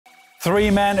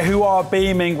Three men who are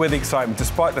beaming with excitement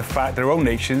despite the fact their own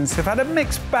nations have had a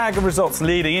mixed bag of results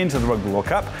leading into the Rugby World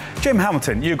Cup. Jim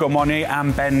Hamilton, Hugo Monye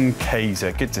and Ben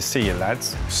Kaiser. Good to see you,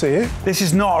 lads. See you. This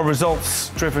is not a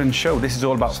results-driven show. This is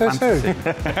all about fantasy.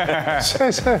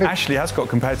 Ashley has got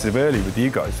competitive early with you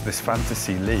guys, this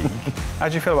fantasy league. How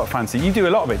do you feel about fantasy? You do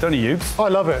a lot of it, don't you, Hughes? I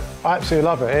love it. I absolutely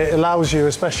love it. It allows you,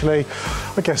 especially,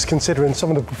 I guess, considering some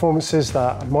of the performances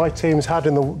that my team's had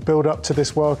in the build-up to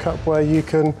this World Cup, where you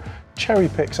can cherry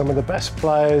pick some of the best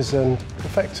players and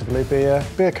effectively be a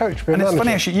coach, be a manager. It's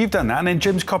funny, actually, you've done that, and then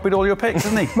Jim's copied all your picks,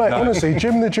 hasn't he? Mate, honestly,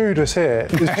 Jim the Judas here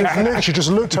has just literally just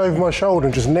looked over my shoulder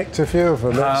and just nicked a few of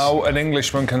them. How an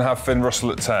Englishman can have Finn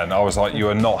Russell at 10, I was like, you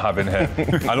are not having him.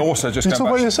 And also just... You talk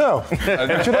about yourself. Do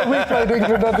you know we played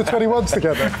England under-21s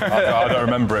together? I don't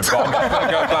remember it, but I'm going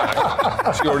to go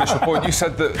back to your initial point. You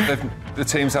said that the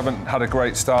teams haven't had a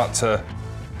great start to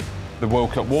the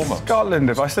World Cup warm-up. Scotland,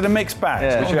 if I said a mixed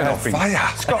bag,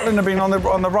 Scotland have been on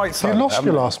the right side. You lost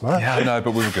your last match. Yeah, I know,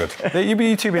 but we were good.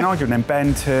 You two have been arguing, and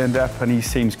Ben turned up, and he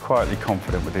seems quietly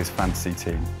confident with his fantasy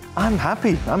team. I'm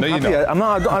happy. I'm happy. I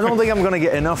don't think I'm going to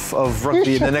get enough of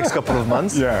rugby in the next couple of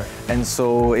months. Yeah. And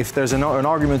so if there's an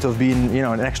argument of being,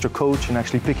 an extra coach and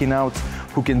actually picking out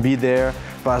who can be there,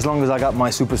 but as long as I got my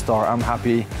superstar, I'm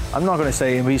happy. I'm not going to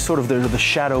say he's sort of the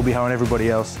shadow behind everybody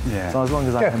else. Yeah. So as long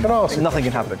as I am, nothing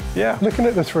can happen. Yeah. Looking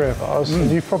at the three of us, and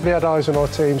you've probably had eyes on our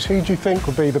teams, who do you think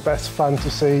would be the best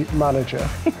fantasy manager?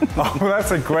 Oh,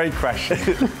 that's a great question.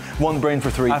 One brain for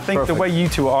three. I think the way you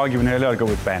two were arguing earlier, I'd go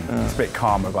with Ben. He's a bit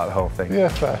calmer about the whole thing. Yeah,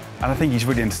 fair. And I think he's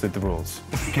really understood the rules.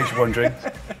 In case you're wondering,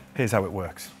 here's how it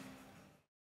works.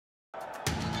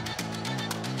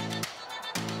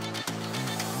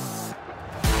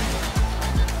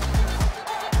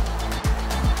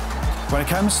 When it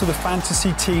comes to the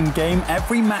fantasy team game,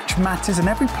 every match matters and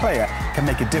every player can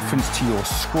make a difference to your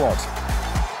squad.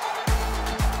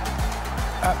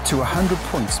 Up to 100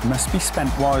 points must be spent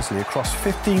wisely across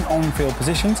 15 on-field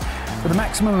positions, with a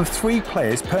maximum of 3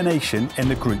 players per nation in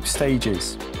the group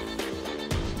stages.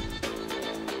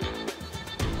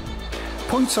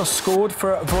 Points are scored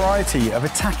for a variety of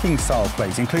attacking style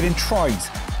plays, including tries,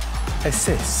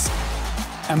 assists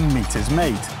and meters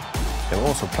made. There are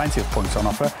also plenty of points on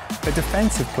offer for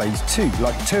defensive plays too,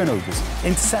 like turnovers,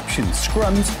 interceptions,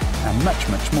 scrums and much,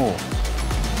 much more.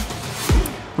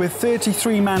 With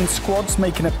 33-man squads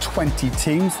making up 20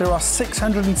 teams, there are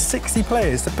 660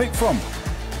 players to pick from.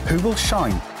 Who will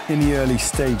shine in the early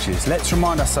stages? Let's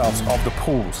remind ourselves of the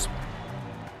pools.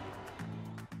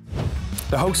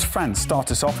 The host France start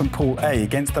us off in Pool A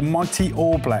against the mighty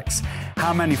All Blacks.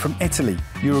 How many from Italy,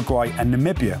 Uruguay and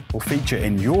Namibia will feature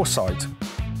in your side?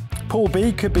 Pool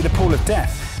B could be the pool of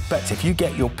death, but if you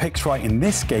get your picks right in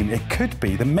this game, it could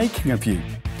be the making of you.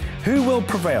 Who will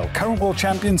prevail? Current world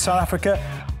champion South Africa,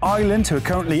 Ireland, who are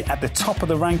currently at the top of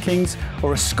the rankings,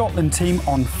 or a Scotland team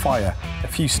on fire? A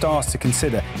few stars to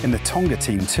consider in the Tonga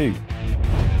team too.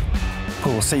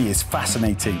 Pool C is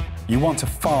fascinating. You want a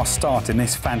fast start in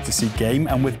this fantasy game,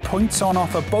 and with points on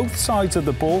offer both sides of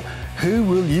the ball, who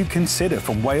will you consider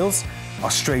from Wales,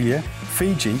 Australia,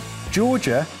 Fiji,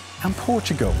 Georgia and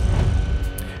Portugal?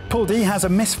 Pool D has a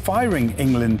misfiring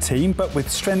England team, but with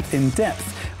strength in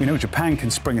depth. We know Japan can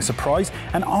spring a surprise,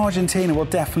 and Argentina will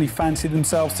definitely fancy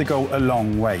themselves to go a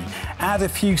long way. Add a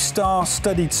few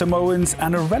star-studied Samoans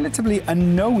and a relatively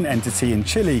unknown entity in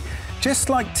Chile. Just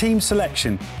like team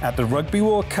selection at the Rugby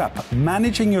World Cup,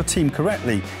 managing your team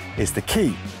correctly is the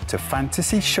key to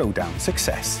fantasy showdown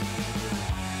success.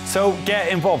 So get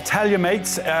involved, tell your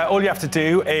mates. All you have to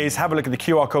do is have a look at the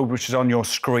QR code which is on your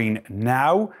screen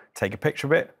now, take a picture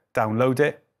of it, download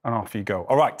it, and off you go.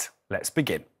 All right, let's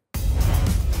begin.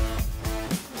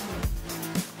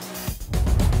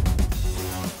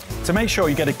 To make sure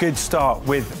you get a good start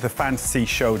with the Fantasy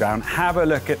Showdown, have a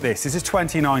look at this. This is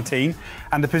 2019,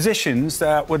 and the positions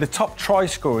were the top try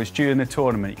scorers during the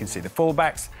tournament. You can see the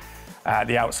fullbacks,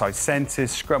 the outside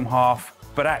centres, scrum half,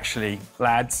 but actually,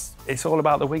 lads, it's all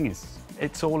about the wingers.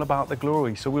 It's all about the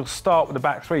glory. So we'll start with the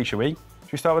back three, shall we?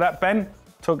 Should we start with that? Ben,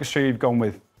 talk us through who you've gone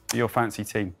with your fancy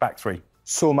team, back three.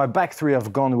 So my back three,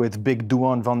 I've gone with Big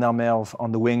Duan van der Merwe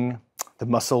on the wing, the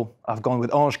muscle. I've gone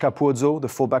with Ange Capozzo, the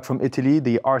fullback from Italy,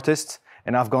 the artist.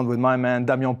 And I've gone with my man,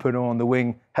 Damien Penaud on the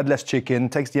wing, headless chicken,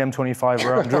 takes the M25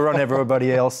 around, to run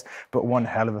everybody else, but one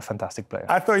hell of a fantastic player.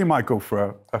 I thought you might go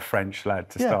for a French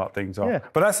lad to start things off. Yeah.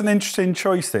 But that's an interesting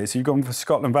choice there. So you've gone for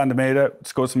Scotland, Van der Merwe,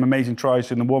 scored some amazing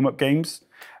tries in the warm-up games.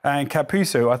 And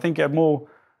Capuzzo, I think he had more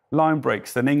line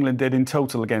breaks than England did in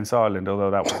total against Ireland, although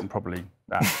that wasn't probably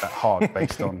that hard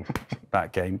based on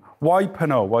that game. Why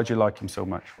Penaud? Why do you like him so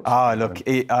much? Look,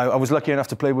 I was lucky enough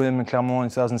to play with him in Clermont in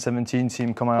 2017. See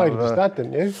him come out. Played with his dad,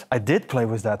 didn't you? I did play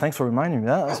with that. Thanks for reminding me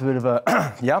that. That's a bit of a,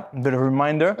 a bit of a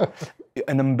reminder.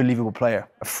 An unbelievable player,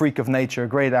 a freak of nature,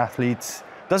 great athlete.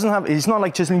 He's not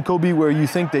like Cheslin Kobe where you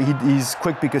think that he's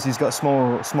quick because he's got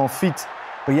small feet.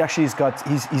 But he actually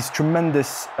he's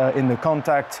tremendous in the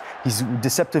contact. He's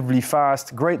deceptively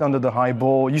fast, great under the high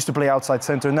ball. Used to play outside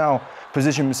centre, now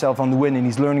position himself on the wing, and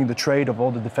he's learning the trade of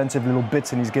all the defensive little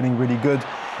bits, and he's getting really good.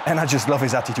 And I just love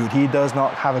his attitude. He does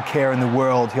not have a care in the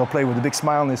world. He'll play with a big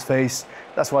smile on his face.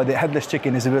 That's why the headless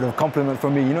chicken is a bit of a compliment for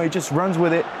me. You know, he just runs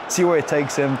with it, see where it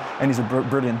takes him, and he's a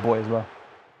brilliant boy as well.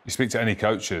 You speak to any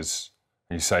coaches,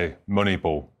 and you say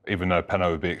Moneyball, even though Penaud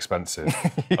would be expensive.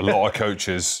 A lot of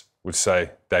coaches would say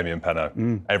Damien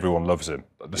Penaud. Everyone loves him.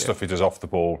 The stuff he does off the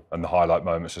ball and the highlight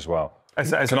moments as well.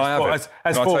 As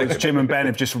Jim and Ben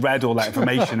have just read all that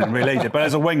information and relayed it. But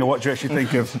as a winger, what do you actually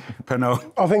think of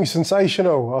Penaud? I think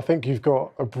sensational. I think you've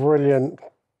got a brilliant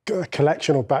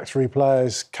collection of back three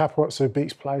players. Capuozzo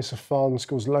beats players for fun,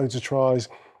 scores loads of tries.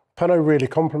 Penaud really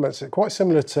complements it, quite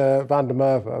similar to Van der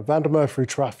Merwe. Van der Merwe through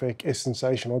traffic is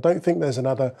sensational. I don't think there's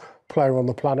another player on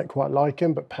the planet quite like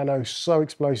him, but Penaud's so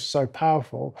explosive, so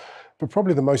powerful. But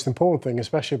probably the most important thing,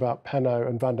 especially about Penaud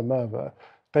and Van der Merwe,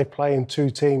 they play in two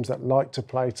teams that like to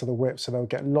play to the whip, so they'll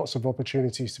get lots of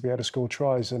opportunities to be able to score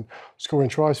tries. And scoring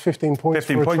tries, 15 points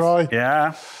for a try.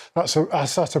 Yeah. That's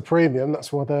a premium.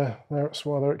 That's why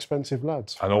they're expensive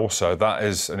lads. And also, that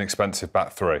is an expensive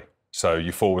back three. So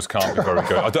your forwards can't be very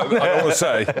good. I don't want to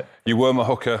say you were my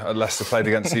hooker at Leicester, played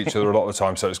against each other a lot of the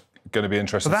time, so it's going to be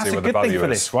interesting to see what the value is. That's a good thing for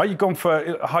this, right? You've gone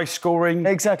for high scoring.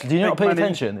 Exactly. Do you not pay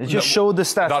attention? It just showed the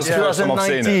stats. That's the first time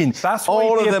I've seen it. That's why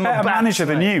all of them are manager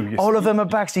than you. All of them are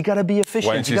backs. You got to be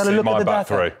efficient. Wait until you see my back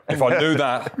three. If I knew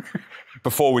that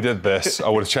before we did this, I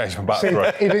would have changed my back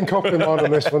three. He didn't copy mine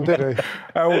on this one, did he?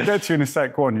 We'll get to you in a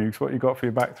sec. Go on, Hughes. What you got for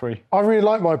your back three? I really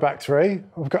like my back three.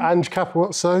 I've got Ange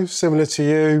Capuozzo, similar to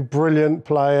you, brilliant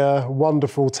player,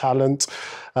 wonderful talent.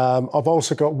 I've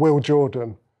also got Will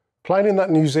Jordan. Playing in that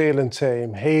New Zealand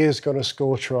team, he is going to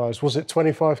score tries. Was it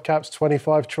 25 caps,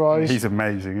 25 tries? He's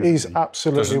amazing. He's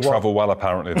absolutely doesn't travel well,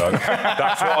 apparently, though.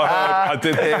 That's what I heard. I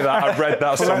did hear that. I read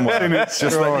that somewhere. Just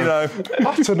let you know.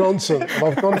 Utter nonsense.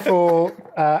 I've gone for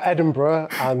Edinburgh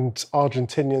and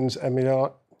Argentinians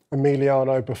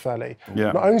Emiliano Buffelli.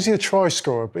 Yeah. Not only is he a try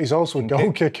scorer, but he's also a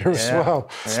goal kicker as well.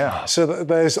 Yeah. So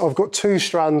I've got two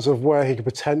strands of where he could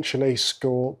potentially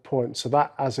score points. So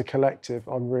that, as a collective,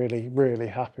 I'm really, really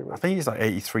happy with. I think he's like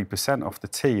 83% off the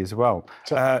tee as well.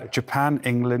 Exactly. Japan,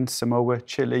 England, Samoa,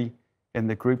 Chile in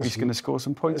the group. He's going to score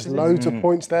some points. There's loads of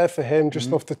points there for him,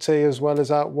 just off the tee as well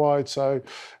as out wide. So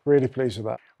really pleased with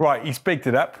that. Right, he's bigged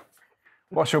it up.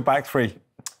 What's your back three?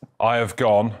 I have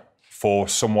gone for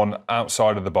someone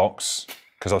outside of the box,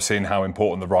 because I've seen how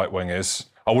important the right wing is.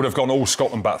 I would have gone all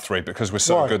Scotland back three, because we're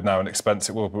so good now and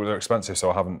expensive. Well, they're expensive,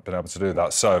 so I haven't been able to do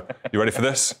that. So, you ready for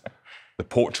this? The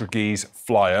Portuguese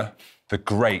flyer, the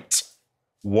great,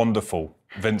 wonderful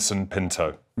Vincent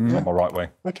Pinto on my right wing.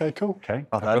 Okay, cool. Okay.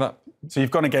 Happy with that? So you've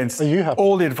gone against happy?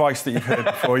 all the advice that you've heard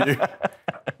before you.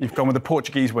 You've gone with the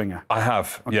Portuguese winger. I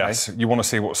have, yes. You want to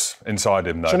see what's inside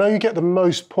him, though. Do you know you get the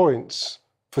most points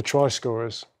for try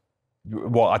scorers?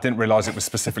 Well, I didn't realise it was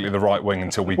specifically the right wing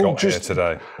until we got here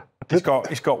today. He's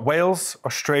got Wales,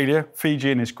 Australia,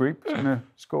 Fiji in his group. He's going to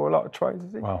score a lot of tries,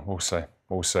 is he? Well, we'll see.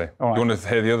 We'll see. Right. You want to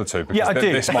hear the other two? Because yeah, I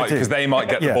do. Because they might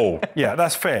get the ball. Yeah,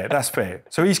 that's fair. That's fair.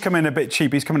 So he's come in a bit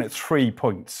cheap. He's coming at 3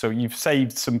 points. So you've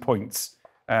saved some points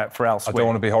for elsewhere. I don't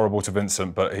want to be horrible to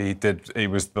Vincent, but he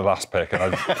was the last pick.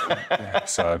 And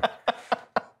so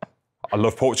I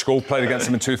love Portugal. Played against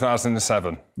him in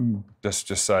 2007. Just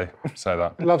say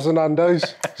that. Loves the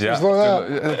Nando's. Yeah.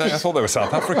 I thought they were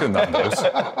South African Nando's.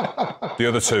 The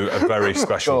other two are very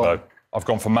special, though. I've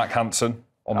gone for Mac Hansen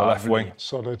on the left wing.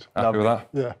 Solid. Happy with that?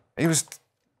 Yeah. He was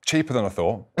cheaper than I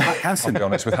thought. Mac Hansen. I'll be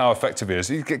honest with how effective he is.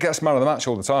 He gets man of the match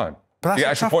all the time. But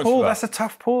that's a tough pull. That's that. a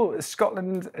tough pull.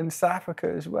 Scotland and South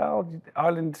Africa as well.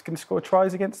 Ireland can score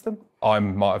tries against them. I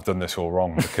might have done this all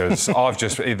wrong because I've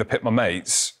just either picked my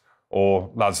mates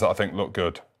or lads that I think look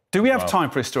good. Do we have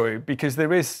time for a story? Because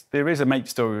there is a mate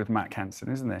story with Mac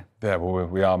Hansen, isn't there? Yeah, well,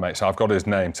 we are mates. I've got his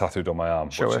name tattooed on my arm,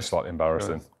 which is slightly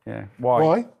embarrassing. Yeah.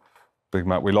 Why? Big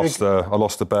Mac. I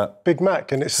lost a bet. Big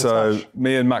Mac, and it's so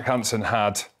me and Mac Hansen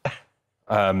had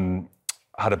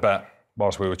a bet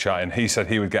whilst we were chatting. He said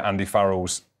he would get Andy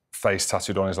Farrell's face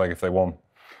tattooed on his leg if they won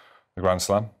the Grand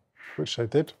Slam. Which they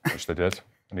did. Which they did.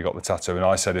 And he got the tattoo. And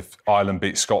I said if Ireland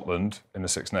beat Scotland in the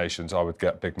Six Nations, I would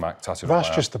get Big Mac tattooed on my arm.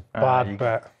 That's just a bad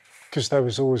bet. Because they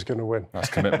was always going to win. That's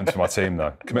commitment to my team,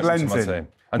 though. Commitment to my team.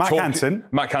 And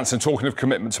Matt Hansen, talking of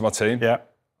commitment to my team,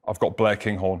 I've got Blair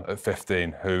Kinghorn at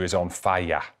 15, who is on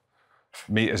fire.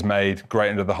 Meters made,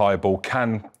 great into the high ball,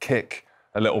 can kick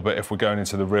a little bit if we're going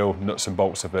into the real nuts and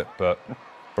bolts of it, but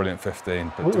brilliant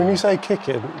 15. But when you say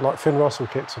kicking, like Finn Russell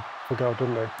kicked for goal,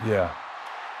 didn't he? Yeah.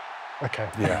 Okay.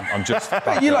 Yeah, I'm just... But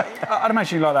I'd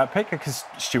imagine you like that pick because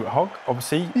Stuart Hogg,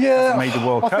 obviously, made the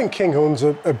World Cup. I think Kinghorn's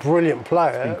a brilliant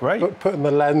player, great. But putting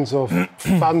the lens of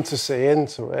fantasy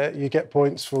into it, you get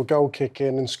points for goal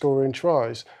kicking and scoring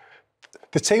tries.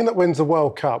 The team that wins the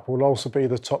World Cup will also be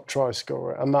the top try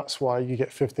scorer, and that's why you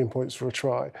get 15 points for a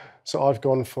try. So I've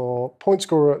gone for point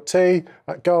scorer at T,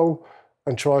 at goal,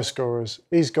 and try scorers.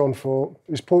 He's gone for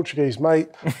his Portuguese mate,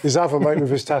 his other mate with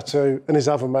his tattoo, and his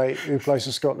other mate who plays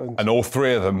for Scotland. And all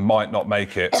three of them might not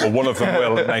make it, or one of them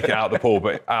will make it out of the pool,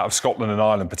 but out of Scotland and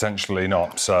Ireland, potentially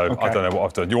not. So I don't know what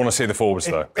I've done. You want to see the forwards,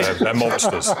 though? They're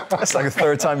monsters. That's like the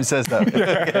third time he says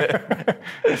that.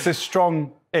 It's a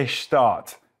strong-ish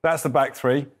start. That's the back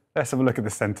three. Let's have a look at the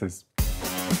centres.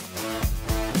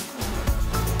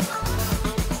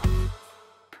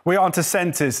 We're on to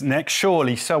centres next.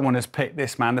 Surely someone has picked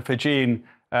this man, the Fijian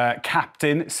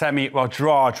captain, Semi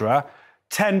Radradra.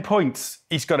 10 points.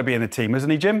 He's got to be in the team,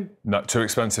 hasn't he, Jim? No, too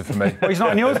expensive for me. Oh, he's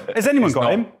not in yours? Has anyone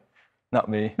got him? Not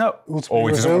me. No. Or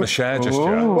he doesn't want to share just yet.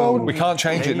 Well, we can't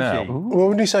change it now. Well,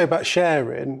 when you say about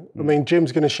sharing, I mean,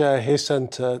 Jim's going to share his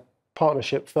centre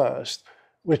partnership first,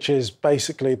 which is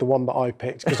basically the one that I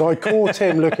picked, because I caught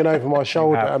him looking over my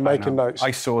shoulder and making notes. I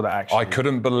saw that, actually. I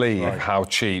couldn't believe how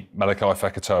cheap Malakai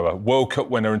Fekitoa, World Cup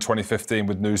winner in 2015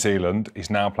 with New Zealand, he's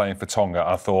now playing for Tonga.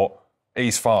 I thought,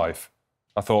 he's 5.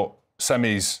 I thought,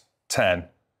 Semi's 10.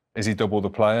 Is he double the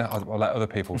player? I'll let other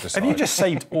people decide. Have you just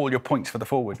saved all your points for the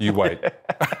forward? You wait.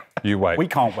 You wait. We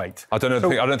can't wait. I don't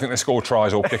think they score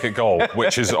tries or kick at goal,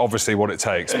 which is obviously what it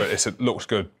takes, but it looks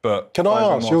good. But can I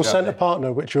ask, your centre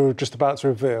partner, which you're just about to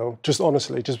reveal, just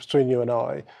honestly, just between you and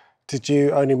I, did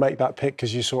you only make that pick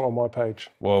because you saw it on my page?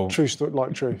 Well, truth.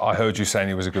 I heard you saying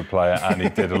he was a good player and he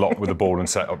did a lot with the ball and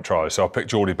set up tries. So I picked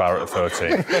Geordie Barrett at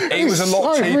 13. He was a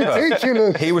lot cheaper.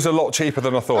 Ridiculous. He was a lot cheaper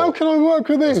than I thought. How can I work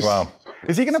with this? As well.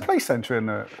 Is he going to play centre in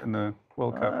the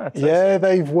World Cup? Yeah,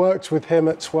 they've worked with him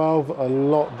at 12 a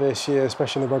lot this year,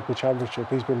 especially in the Rugby Championship.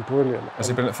 He's been brilliant. Has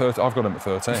he been at 13? I've got him at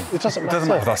 13. It doesn't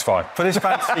matter. Oh, that's fine. For this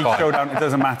fantasy showdown, it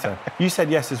doesn't matter. You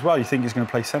said yes as well. You think he's going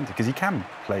to play centre because he can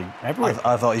play everywhere.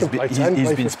 I thought he's been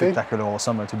 15. spectacular all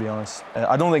summer, to be honest.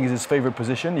 I don't think it's his favourite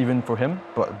position, even for him,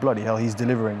 but bloody hell, he's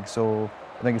delivering. So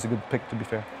I think it's a good pick, to be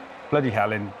fair. Bloody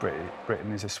hell in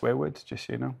Britain is a swear word, just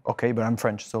so you know. OK, but I'm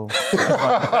French, so...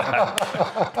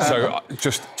 So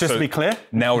just to be clear?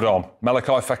 Nailed on.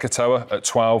 Malakai Fekitoa at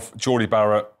 12, Geordie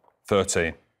Barrett,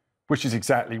 13. Which is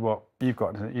exactly what you've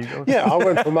got, isn't it? Yeah, I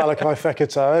went for Malakai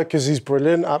Fekitoa because he's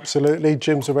brilliant, absolutely.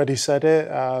 Jim's already said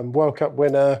it. World Cup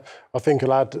winner. I think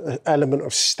he'll add an element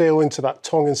of steel into that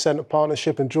Tongan centre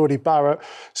partnership, and Geordie Barrett.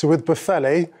 So with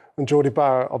Buffelli and Geordie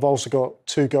Barrett, I've also got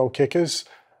 2 goal kickers.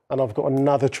 And I've got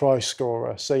another try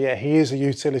scorer. So, yeah, he is a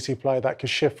utility player that could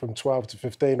shift from 12 to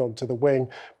 15 onto the wing,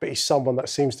 but he's someone that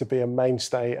seems to be a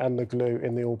mainstay and the glue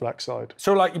in the All Black side.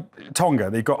 So, like Tonga,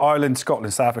 they've got Ireland,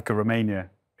 Scotland, South Africa, Romania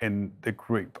in the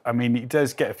group. I mean, he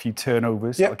does get a few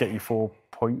turnovers. That'll get you 4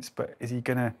 points, but is he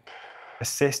going to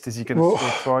assist? Is he going to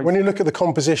score tries? When you look at the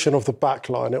composition of the back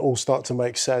line, it all starts to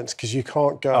make sense because you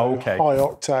can't go high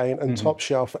octane and top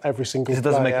shelf for every single player. It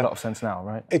doesn't make a lot of sense now,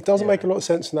 right? It doesn't make a lot of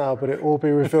sense now, but it will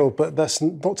be revealed. But that's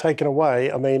not taken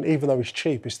away. I mean, even though he's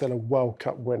cheap, he's still a World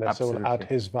Cup winner, so it'll add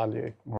his value.